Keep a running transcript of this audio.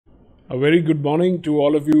A very good morning to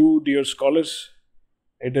all of you, dear scholars.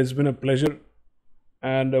 It has been a pleasure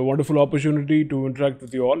and a wonderful opportunity to interact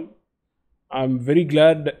with you all. I'm very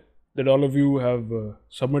glad that all of you have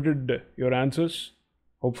submitted your answers,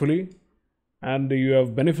 hopefully, and you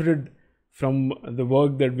have benefited from the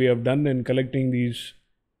work that we have done in collecting these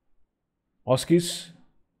OSCEs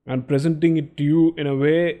and presenting it to you in a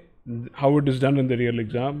way how it is done in the real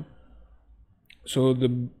exam. So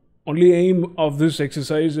the only aim of this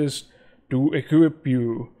exercise is to equip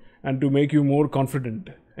you and to make you more confident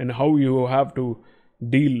in how you have to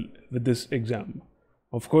deal with this exam.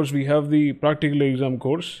 Of course, we have the practical exam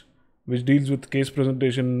course, which deals with case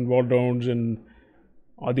presentation, wall rounds, and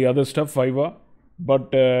all the other stuff, Viva.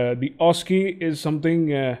 But the OSCE is something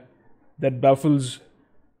that baffles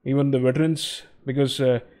even the veterans, because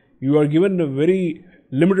you are given a very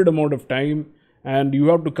limited amount of time and you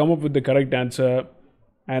have to come up with the correct answer,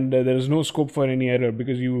 and there is no scope for any error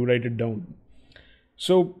because you write it down.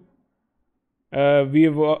 So we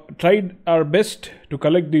have tried our best to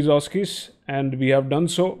collect these OSCEs, and we have done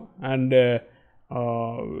so. And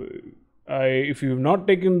if you have not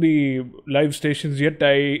taken the live stations yet,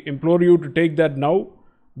 I implore you to take that now,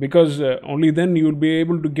 because only then you will be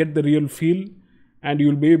able to get the real feel and you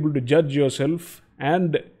will be able to judge yourself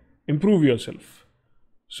and improve yourself.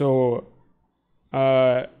 So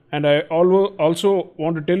and I also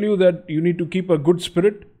want to tell you that you need to keep a good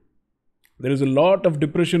spirit. There is a lot of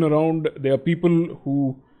depression around. There are people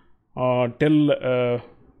who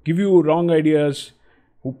give you wrong ideas,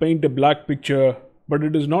 who paint a black picture, but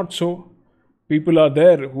it is not so. People are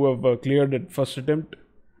there who have cleared at first attempt,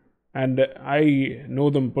 and I know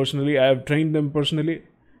them personally. I have trained them personally.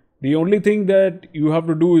 The only thing that you have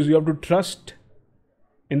to do is you have to trust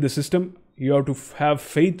in the system. You have to have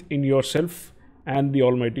faith in yourself and the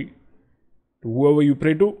Almighty, to whoever you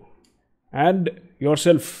pray to, and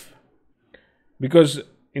yourself. Because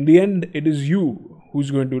in the end, it is you who's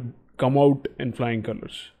going to come out in flying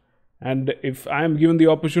colors. And if I am given the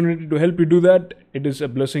opportunity to help you do that, it is a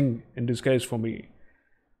blessing in disguise for me.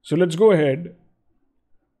 So let's go ahead.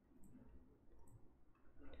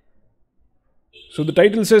 So the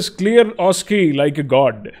title says, Clear OSCE like a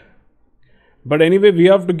God. But anyway, we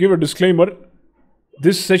have to give a disclaimer.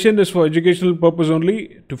 This session is for educational purpose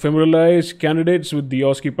only, to familiarize candidates with the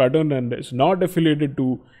OSCE pattern, and is not affiliated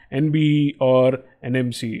to NBE or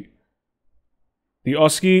NMC. The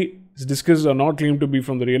OSCEs discussed are not claimed to be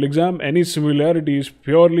from the real exam. Any similarity is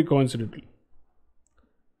purely coincidental.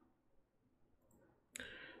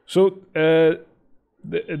 So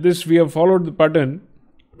this we have followed the pattern.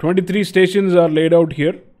 23 stations are laid out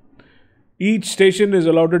here. Each station is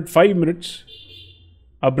allotted 5 minutes.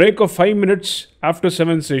 A break of 5 minutes after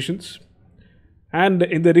 7 stations. And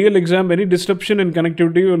in the real exam, any disruption in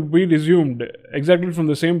connectivity will be resumed exactly from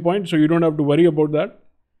the same point, so you don't have to worry about that.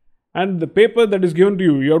 And the paper that is given to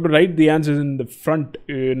you, you have to write the answers in the front,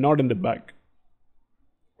 not in the back.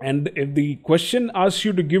 And if the question asks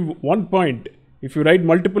you to give 1 point, if you write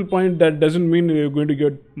multiple points, that doesn't mean you're going to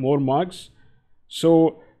get more marks.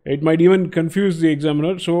 So it might even confuse the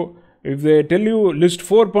examiner. So if they tell you list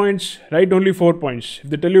 4 points, write only 4 points. If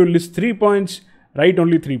they tell you list 3 points, write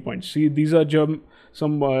only 3 points. See, these are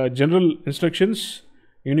some general instructions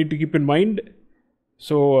you need to keep in mind.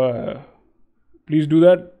 So please do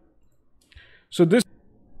that. So this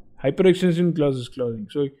hyperextension clause is closing.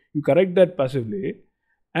 So you correct that passively,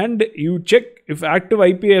 and you check if active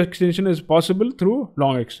IP extension is possible through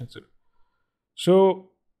long extension. So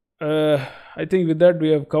I think with that we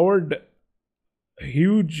have covered a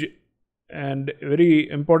huge and very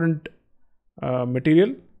important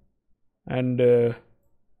material, and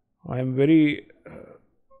I am very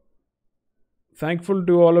thankful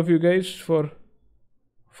to all of you guys for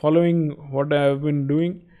following what I have been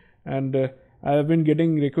doing, and I have been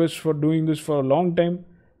getting requests for doing this for a long time,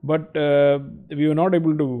 but we were not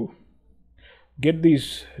able to get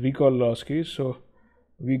these recall OSCEs. So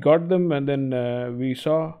we got them, and then we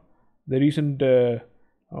saw the recent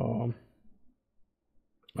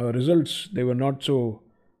results. They were not so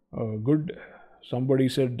good. Somebody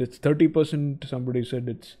said it's 30%, somebody said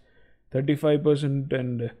it's 35%,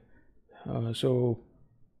 and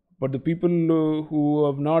but the people who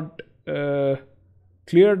have not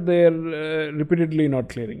cleared, they are repeatedly not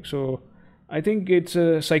clearing. So I think it's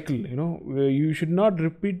a cycle, where you should not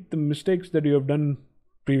repeat the mistakes that you have done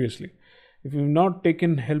previously. If you've not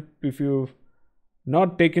taken help, if you've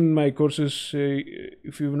not taken my courses,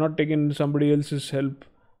 if you've not taken somebody else's help,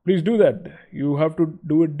 please do that. You have to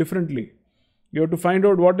do it differently. You have to find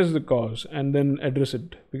out what is the cause and then address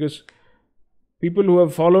it. Because people who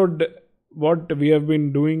have followed what we have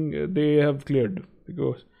been doing, they have cleared.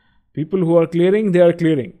 Because People who are clearing, they are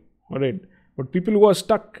clearing. All right. But people who are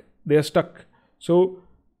stuck, they are stuck. So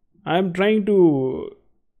I am trying to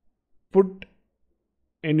put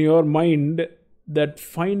in your mind that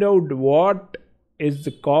find out what is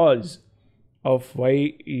the cause of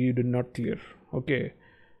why you did not clear. Okay.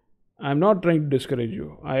 I'm not trying to discourage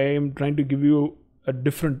you. I am trying to give you a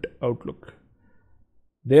different outlook.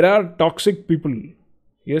 There are toxic people.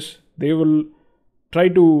 Yes, they will try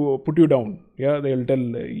to put you down. Yeah, they will tell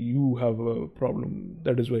you have a problem.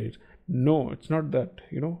 That is why. No, it's not that.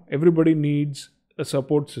 Everybody needs a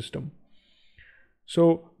support system.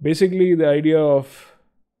 So basically, the idea of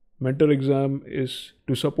mentor exam is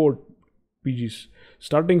to support PGs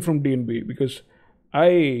starting from DNB, because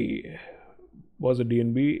I was a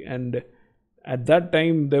DNB and at that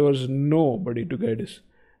time there was nobody to guide us,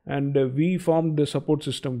 and we formed the support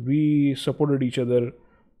system. We supported each other.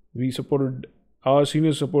 We supported our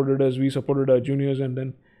seniors, supported us, we supported our juniors, and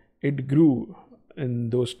then it grew in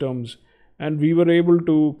those terms, and we were able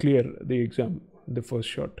to clear the exam in the first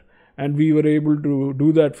shot, and we were able to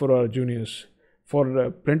do that for our juniors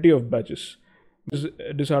for plenty of batches. It's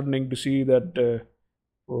disheartening to see that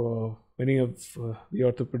many of the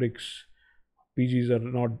orthopedics PGs are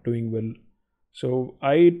not doing well. So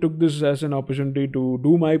I took this as an opportunity to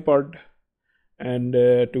do my part and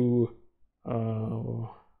to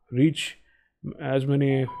reach as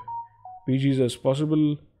many PGs as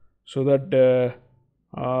possible, so that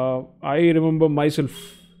I remember myself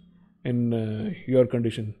in your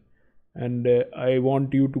condition, and I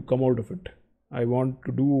want you to come out of it. I want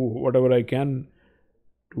to do whatever I can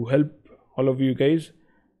to help all of you guys,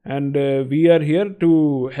 and we are here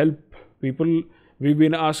to help people. We've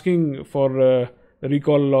been asking for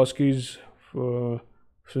recall OSCEs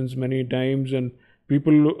since many times, and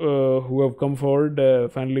people who have come forward,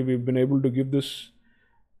 finally we've been able to give this,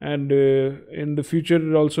 and in the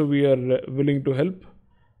future also we are willing to help.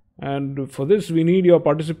 And for this we need your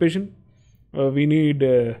participation. We need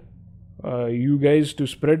you guys to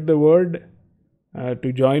spread the word,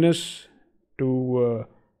 to join us, to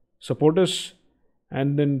support us,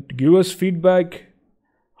 and then to give us feedback.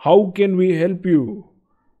 How can we help you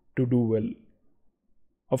to do well?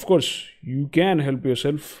 Of course, you can help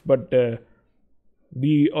yourself, but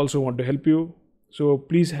we also want to help you. So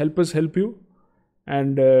please help us help you,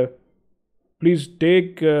 and please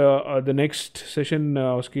take the next session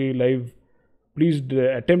OSCE live. Please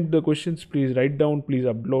attempt the questions. Please write down. Please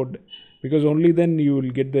upload, because only then you will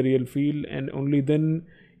get the real feel, and only then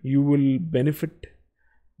you will benefit.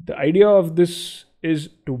 The idea of this is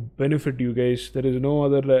to benefit you guys. There is no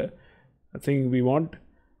other thing we want.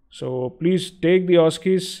 So please take the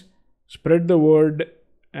OSCEs, spread the word,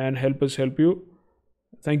 and help us help you.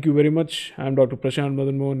 Thank you very much. I am Dr. Prashant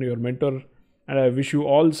Madanmohan, your mentor, and I wish you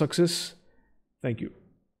all success. Thank you.